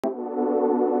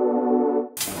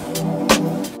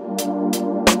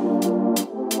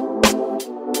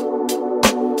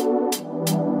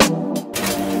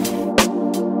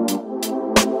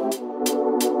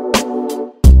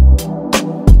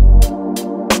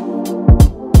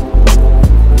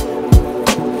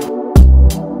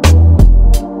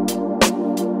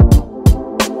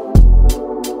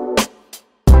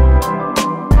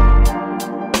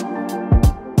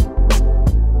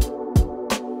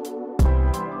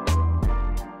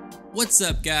What's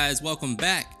up, guys? Welcome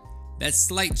back. That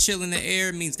slight chill in the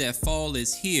air means that fall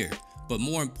is here, but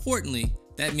more importantly,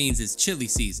 that means it's chili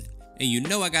season. And you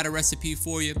know I got a recipe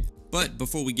for you, but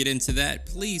before we get into that,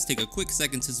 please take a quick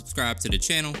second to subscribe to the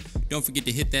channel. Don't forget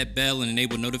to hit that bell and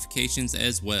enable notifications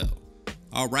as well.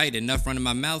 Alright, enough running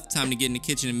my mouth, time to get in the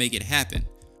kitchen and make it happen.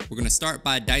 We're going to start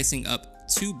by dicing up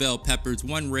 2 bell peppers,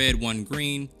 1 red, 1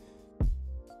 green,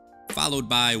 followed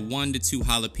by 1 to 2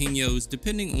 jalapenos,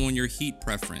 depending on your heat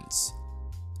preference.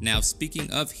 Now, speaking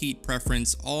of heat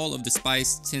preference, all of the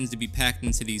spice tends to be packed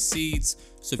into these seeds,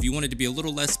 so if you want it to be a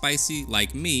little less spicy,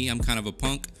 like me, I'm kind of a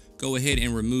punk, go ahead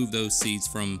and remove those seeds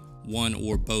from 1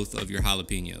 or both of your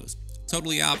jalapenos.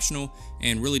 Totally optional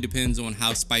and really depends on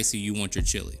how spicy you want your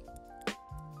chili.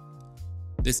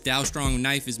 This Dow Strong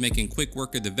knife is making quick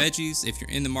work of the veggies. If you're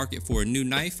in the market for a new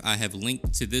knife, I have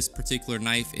linked to this particular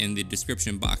knife in the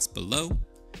description box below.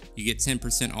 You get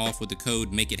 10% off with the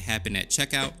code MAKEITHAPPEN at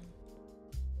checkout.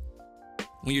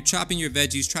 When you're chopping your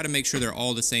veggies, try to make sure they're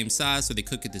all the same size so they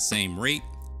cook at the same rate.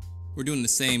 We're doing the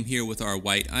same here with our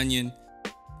white onion.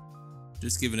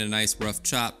 Just give it a nice rough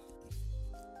chop.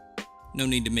 No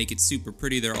need to make it super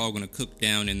pretty, they're all going to cook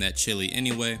down in that chili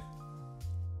anyway.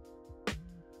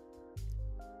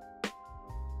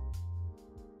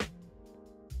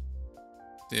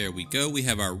 There we go, we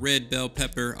have our red bell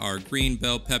pepper, our green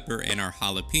bell pepper, and our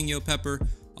jalapeno pepper,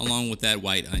 along with that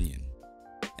white onion.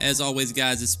 As always,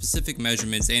 guys, the specific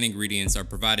measurements and ingredients are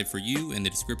provided for you in the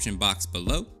description box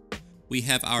below. We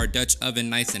have our Dutch oven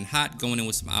nice and hot, going in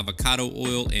with some avocado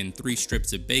oil and 3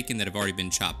 strips of bacon that have already been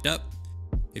chopped up.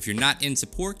 If you're not into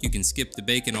pork, you can skip the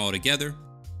bacon altogether.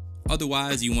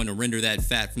 Otherwise, you want to render that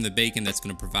fat from the bacon that's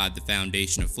going to provide the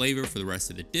foundation of flavor for the rest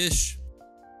of the dish.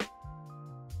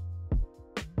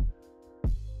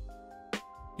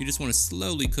 You just want to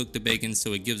slowly cook the bacon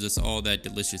so it gives us all that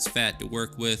delicious fat to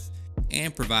work with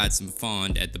and provide some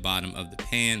fond at the bottom of the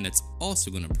pan that's also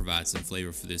going to provide some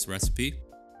flavor for this recipe.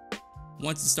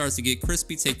 Once it starts to get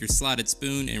crispy, take your slotted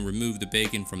spoon and remove the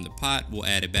bacon from the pot. We'll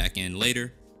add it back in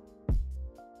later.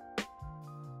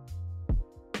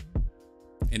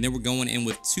 And then we're going in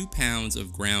with 2 pounds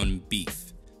of ground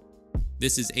beef.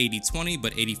 This is 80-20,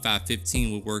 but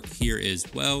 85-15 will work here as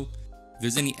well. If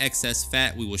there's any excess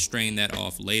fat, we will strain that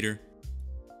off later.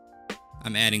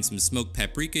 I'm adding some smoked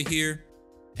paprika here.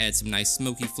 Add some nice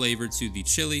smoky flavor to the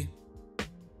chili,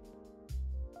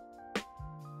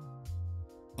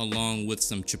 along with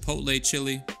some chipotle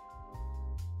chili.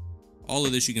 All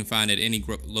of this you can find at any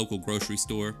local grocery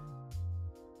store.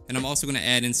 And I'm also going to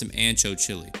add in some ancho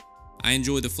chili. I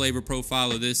enjoy the flavor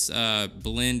profile of this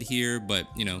blend here, but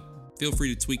you know, feel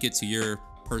free to tweak it to your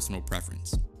personal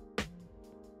preference.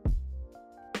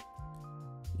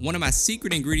 One of my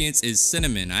secret ingredients is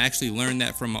cinnamon. I actually learned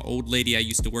that from an old lady I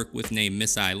used to work with named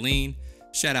Miss Eileen.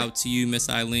 Shout out to you, Miss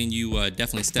Eileen. You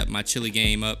definitely stepped my chili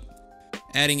game up.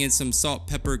 Adding in some salt,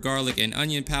 pepper, garlic, and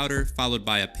onion powder, followed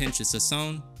by a pinch of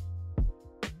sazon.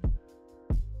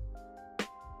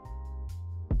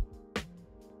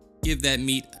 Give that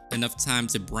meat enough time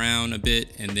to brown a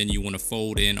bit, and then you want to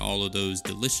fold in all of those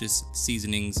delicious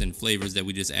seasonings and flavors that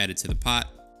we just added to the pot.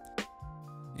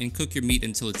 And cook your meat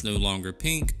until it's no longer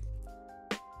pink.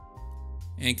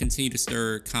 And continue to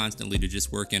stir constantly to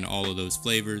just work in all of those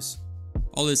flavors.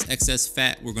 All this excess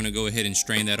fat, we're going to go ahead and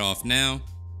strain that off now.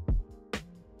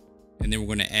 And then we're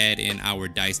going to add in our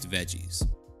diced veggies.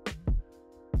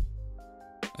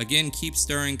 Again, keep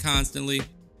stirring constantly.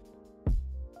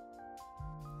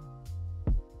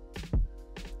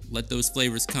 Let those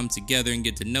flavors come together and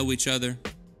get to know each other.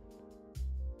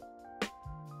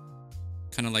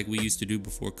 Kind of like we used to do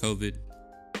before COVID.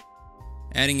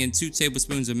 Adding in 2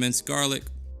 tablespoons of minced garlic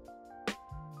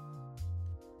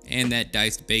and that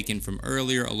diced bacon from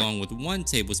earlier, along with 1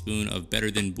 tablespoon of better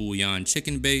than bouillon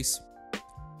chicken base.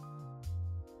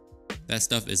 That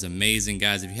stuff is amazing,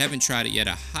 guys. If you haven't tried it yet,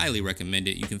 I highly recommend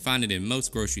it. You can find it in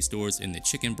most grocery stores in the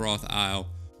chicken broth aisle,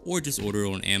 or just order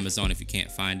it on Amazon if you can't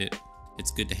find it.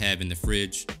 It's good to have in the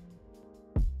fridge.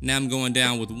 Now I'm going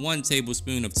down with 1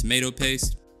 tablespoon of tomato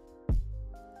paste.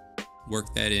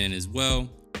 Work that in as well.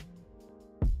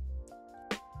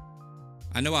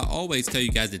 I know I always tell you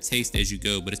guys to taste as you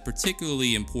go, but it's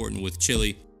particularly important with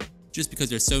chili just because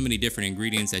there's so many different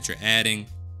ingredients that you're adding.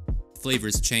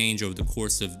 Flavors change over the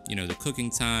course of, the cooking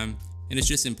time, and it's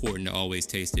just important to always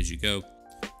taste as you go.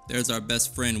 There's our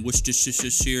best friend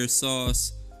Worcestershire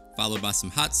sauce, followed by some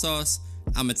hot sauce.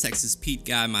 I'm a Texas Pete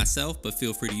guy myself, but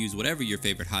feel free to use whatever your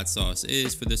favorite hot sauce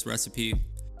is for this recipe.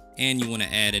 And you want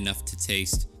to add enough to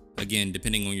taste, again,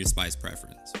 depending on your spice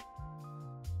preference.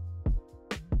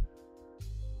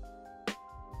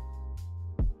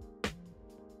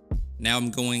 Now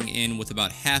I'm going in with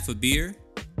about half a beer.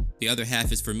 The other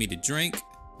half is for me to drink.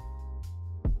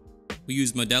 We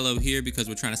use Modelo here because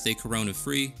we're trying to stay Corona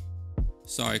free.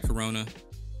 Sorry, Corona.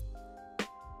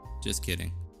 Just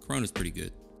kidding. Corona's pretty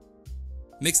good.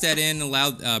 Mix that in,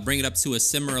 bring it up to a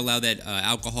simmer, allow that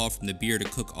alcohol from the beer to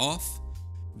cook off.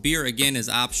 Beer, again, is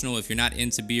optional. If you're not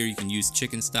into beer, you can use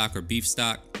chicken stock or beef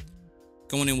stock.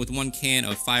 Going in with 1 can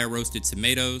of fire roasted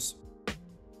tomatoes.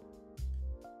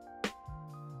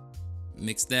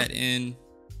 Mix that in.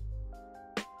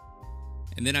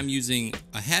 And then I'm using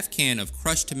a half can of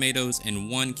crushed tomatoes and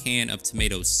 1 can of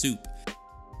tomato soup.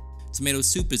 Tomato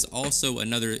soup is also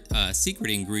another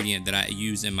secret ingredient that I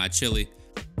use in my chili.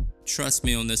 Trust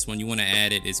me on this one, you want to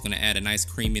add it. It's going to add a nice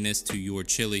creaminess to your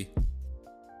chili.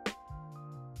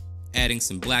 Adding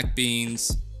some black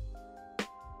beans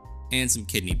and some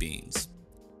kidney beans.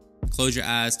 Close your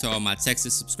eyes to all my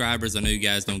Texas subscribers. I know you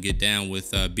guys don't get down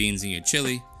with beans in your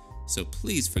chili, so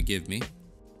please forgive me.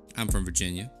 I'm from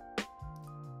Virginia.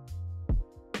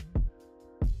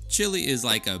 Chili is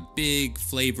like a big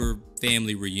flavor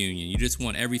family reunion. You just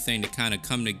want everything to kind of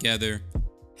come together,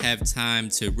 have time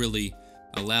to really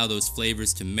allow those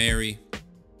flavors to marry.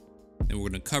 Then we're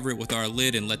going to cover it with our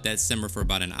lid and let that simmer for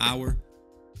about an hour.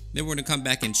 Then we're going to come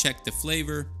back and check the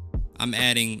flavor. I'm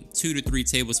adding 2 to 3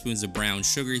 tablespoons of brown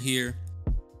sugar here,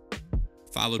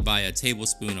 followed by a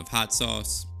tablespoon of hot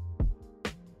sauce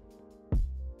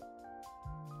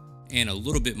and a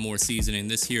little bit more seasoning.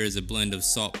 This here is a blend of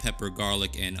salt, pepper,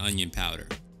 garlic, and onion powder.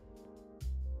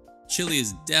 Chili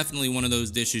is definitely one of those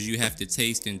dishes you have to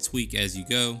taste and tweak as you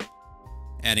go.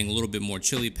 Adding a little bit more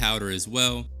chili powder as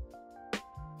well.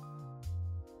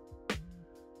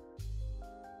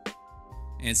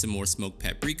 And some more smoked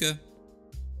paprika.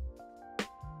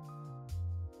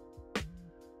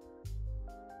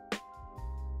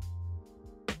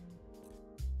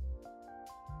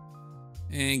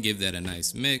 And give that a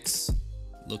nice mix.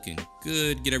 Looking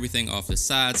good. Get everything off the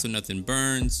side so nothing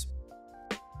burns.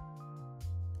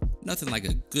 Nothing like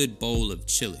a good bowl of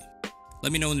chili.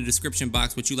 Let me know in the description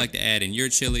box what you like to add in your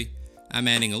chili. I'm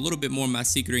adding a little bit more of my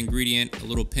secret ingredient, a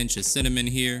little pinch of cinnamon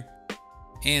here,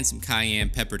 and some cayenne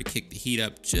pepper to kick the heat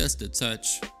up just a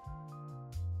touch.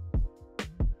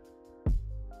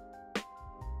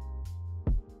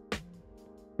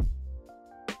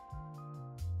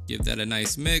 Give that a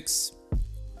nice mix.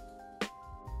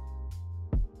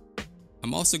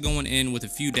 I'm also going in with a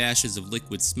few dashes of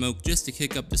liquid smoke just to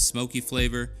kick up the smoky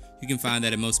flavor. You can find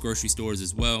that at most grocery stores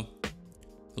as well.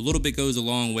 A little bit goes a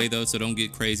long way though, so don't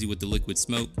get crazy with the liquid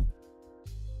smoke.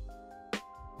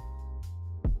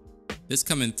 This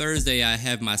coming Thursday, I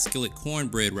have my skillet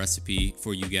cornbread recipe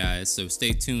for you guys, so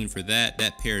stay tuned for that.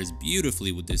 That pairs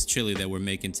beautifully with this chili that we're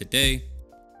making today.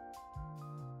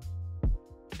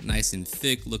 Nice and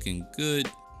thick, looking good.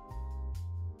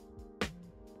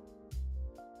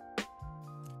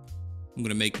 I'm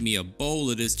gonna make me a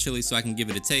bowl of this chili so I can give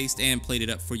it a taste and plate it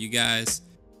up for you guys.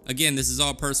 Again, this is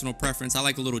all personal preference. I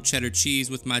like a little cheddar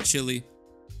cheese with my chili,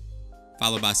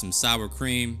 followed by some sour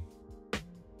cream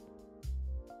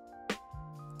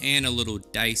and a little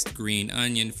diced green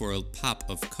onion for a pop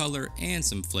of color and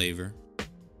some flavor.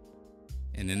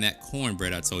 And then that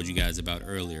cornbread I told you guys about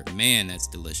earlier. Man, that's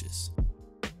delicious.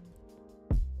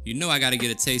 You know I gotta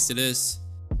get a taste of this.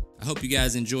 I hope you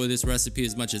guys enjoy this recipe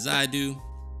as much as I do.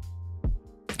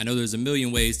 I know there's a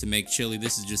million ways to make chili.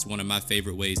 This is just one of my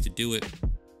favorite ways to do it.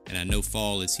 And I know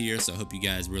fall is here, so I hope you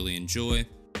guys really enjoy.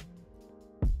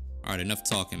 All right, enough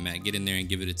talking, Matt. Get in there and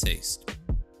give it a taste.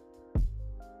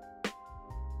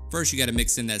 First, you gotta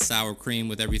mix in that sour cream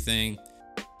with everything.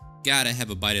 Gotta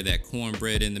have a bite of that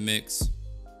cornbread in the mix.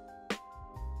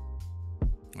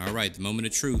 All right, the moment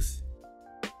of truth.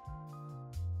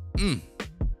 Damn,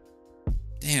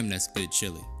 that's good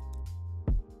chili.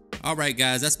 All right,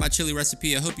 guys, that's my chili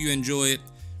recipe. I hope you enjoy it.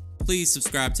 Please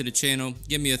subscribe to the channel.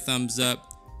 Give me a thumbs up.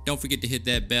 Don't forget to hit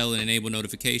that bell and enable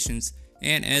notifications.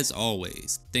 And as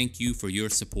always, thank you for your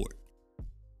support.